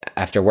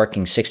After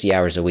working 60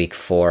 hours a week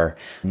for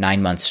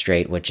 9 months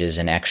straight, which is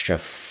an extra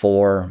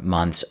 4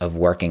 months of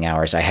working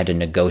hours, I had to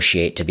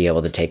negotiate to be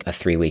able to take a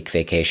 3-week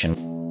vacation.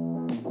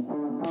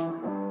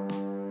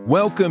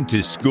 Welcome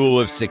to School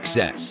of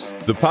Success,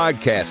 the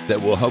podcast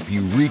that will help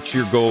you reach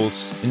your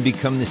goals and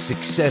become the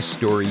success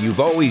story you've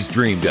always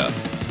dreamed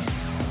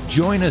of.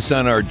 Join us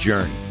on our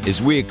journey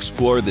as we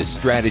explore the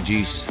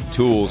strategies,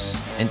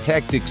 tools, and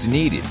tactics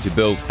needed to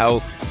build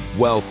health,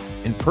 wealth,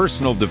 and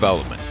personal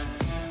development.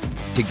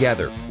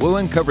 Together, we'll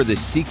uncover the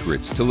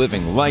secrets to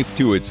living life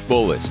to its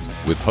fullest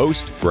with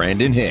host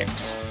Brandon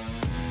Hicks.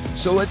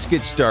 So let's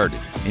get started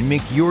and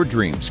make your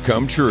dreams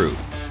come true.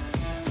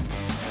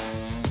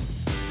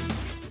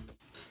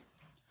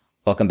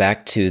 Welcome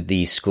back to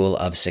the School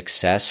of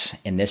Success.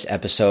 In this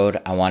episode,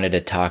 I wanted to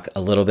talk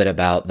a little bit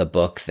about the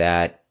book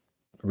that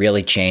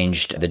really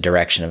changed the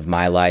direction of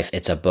my life.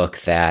 It's a book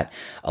that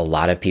a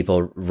lot of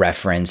people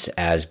reference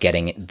as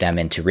getting them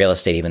into real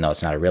estate, even though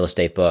it's not a real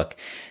estate book.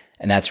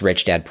 And that's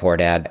Rich Dad, Poor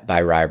Dad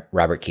by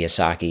Robert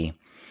Kiyosaki.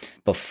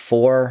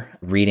 Before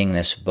reading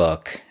this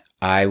book,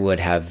 I would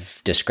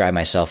have described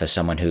myself as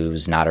someone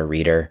who's not a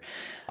reader.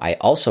 I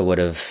also would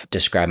have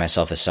described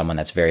myself as someone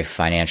that's very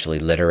financially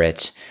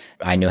literate.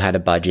 I knew how to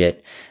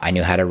budget. I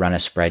knew how to run a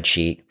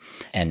spreadsheet,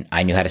 and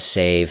I knew how to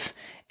save.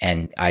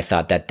 And I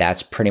thought that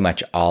that's pretty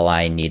much all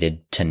I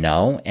needed to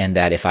know. And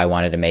that if I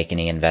wanted to make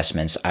any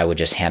investments, I would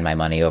just hand my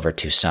money over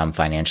to some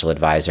financial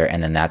advisor.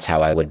 And then that's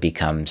how I would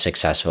become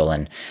successful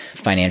and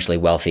financially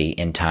wealthy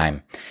in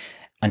time,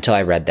 until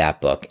I read that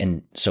book.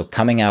 And so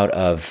coming out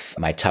of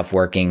my tough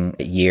working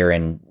year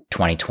in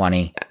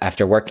 2020,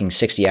 after working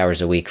 60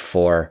 hours a week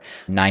for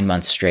 9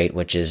 months straight,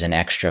 which is an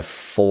extra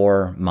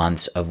 4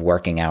 months of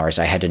working hours,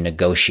 I had to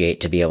negotiate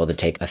to be able to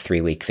take a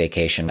 3-week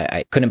vacation.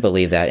 I couldn't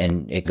believe that.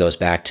 And it goes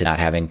back to not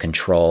having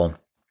control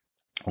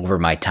over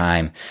my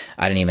time.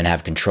 I didn't even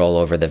have control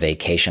over the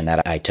vacation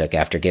that I took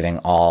after giving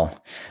all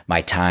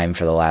my time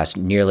for the last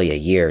nearly a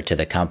year to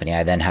the company.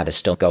 I then had to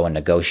still go and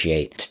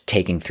negotiate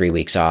taking 3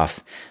 weeks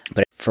off.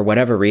 But for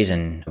whatever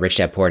reason, Rich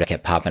Dad Poor Dad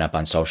kept popping up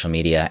on social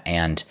media,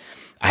 and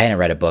I hadn't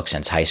read a book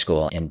since high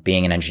school. And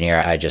being an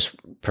engineer, I just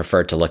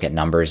preferred to look at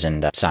numbers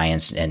and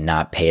science and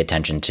not pay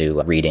attention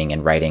to reading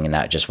and writing. And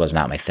that just was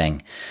not my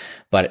thing.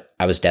 But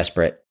I was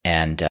desperate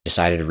and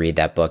decided to read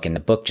that book. And the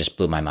book just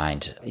blew my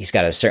mind. He's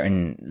got a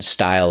certain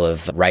style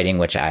of writing,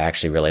 which I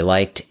actually really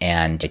liked.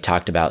 And he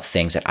talked about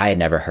things that I had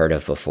never heard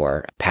of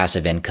before: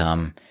 passive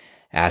income,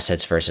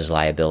 assets versus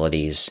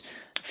liabilities,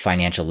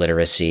 financial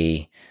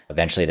literacy.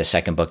 Eventually, the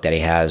second book that he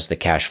has, The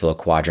Cash Flow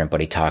Quadrant, but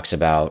he talks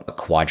about what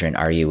quadrant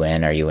are you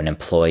in? Are you an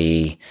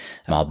employee,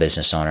 a small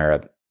business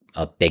owner,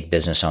 a big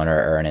business owner,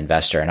 or an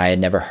investor? And I had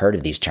never heard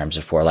of these terms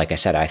before. Like I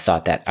said, I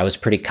thought that I was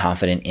pretty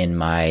confident in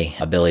my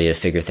ability to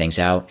figure things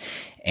out.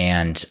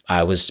 And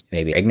I was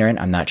maybe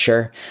ignorant, I'm not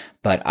sure,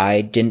 but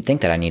I didn't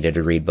think that I needed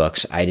to read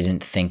books. I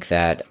didn't think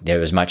that there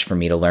was much for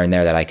me to learn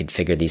there, that I could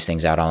figure these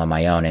things out all on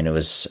my own. And it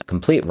was a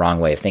complete wrong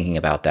way of thinking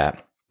about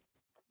that.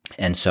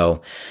 And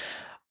so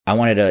I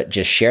wanted to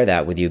just share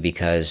that with you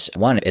because,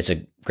 one, it's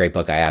a great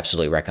book. I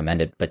absolutely recommend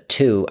it. But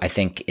two, I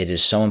think it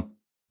is so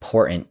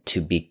important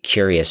to be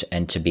curious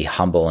and to be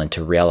humble and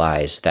to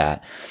realize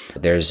that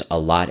there's a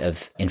lot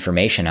of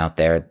information out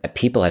there that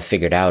people have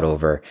figured out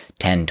over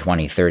 10,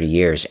 20, 30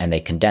 years, and they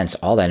condense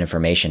all that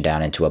information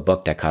down into a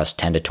book that costs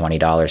 $10 to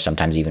 $20,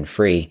 sometimes even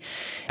free.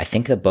 I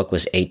think the book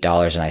was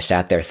 $8, and I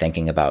sat there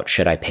thinking about,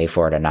 should I pay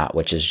for it or not,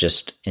 which is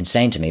just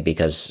insane to me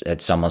because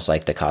it's almost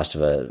like the cost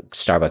of a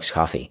Starbucks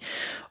coffee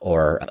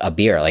or a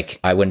beer. Like,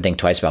 I wouldn't think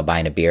twice about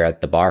buying a beer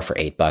at the bar for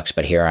 $8,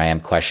 but here I am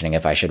questioning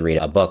if I should read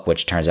a book,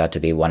 which turns out to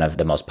be one of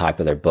the most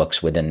popular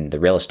books within the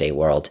real estate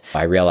world.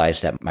 I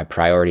realized that my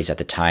priorities at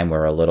the time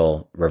were a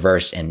little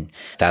reversed, and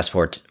fast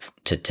forward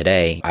to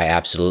today, I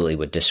absolutely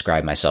would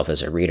describe myself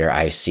as a reader.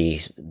 I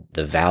see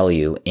the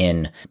value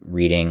in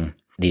reading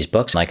these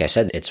books. Like I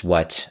said, it's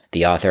what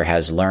the author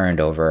has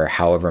learned over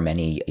however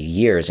many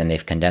years, and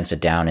they've condensed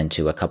it down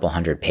into a couple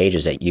hundred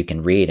pages that you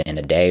can read in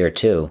a day or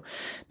two,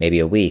 maybe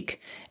a week.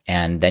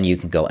 And then you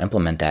can go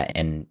implement that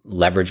and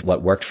leverage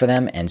what worked for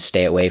them and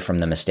stay away from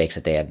the mistakes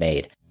that they had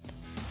made.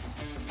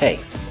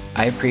 Hey,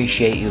 I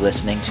appreciate you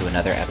listening to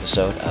another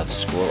episode of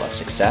School of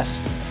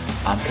Success.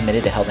 I'm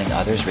committed to helping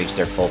others reach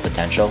their full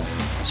potential.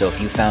 So if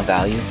you found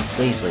value,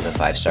 please leave a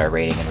 5-star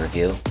rating and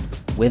review.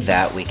 With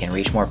that, we can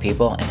reach more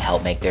people and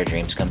help make their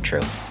dreams come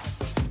true.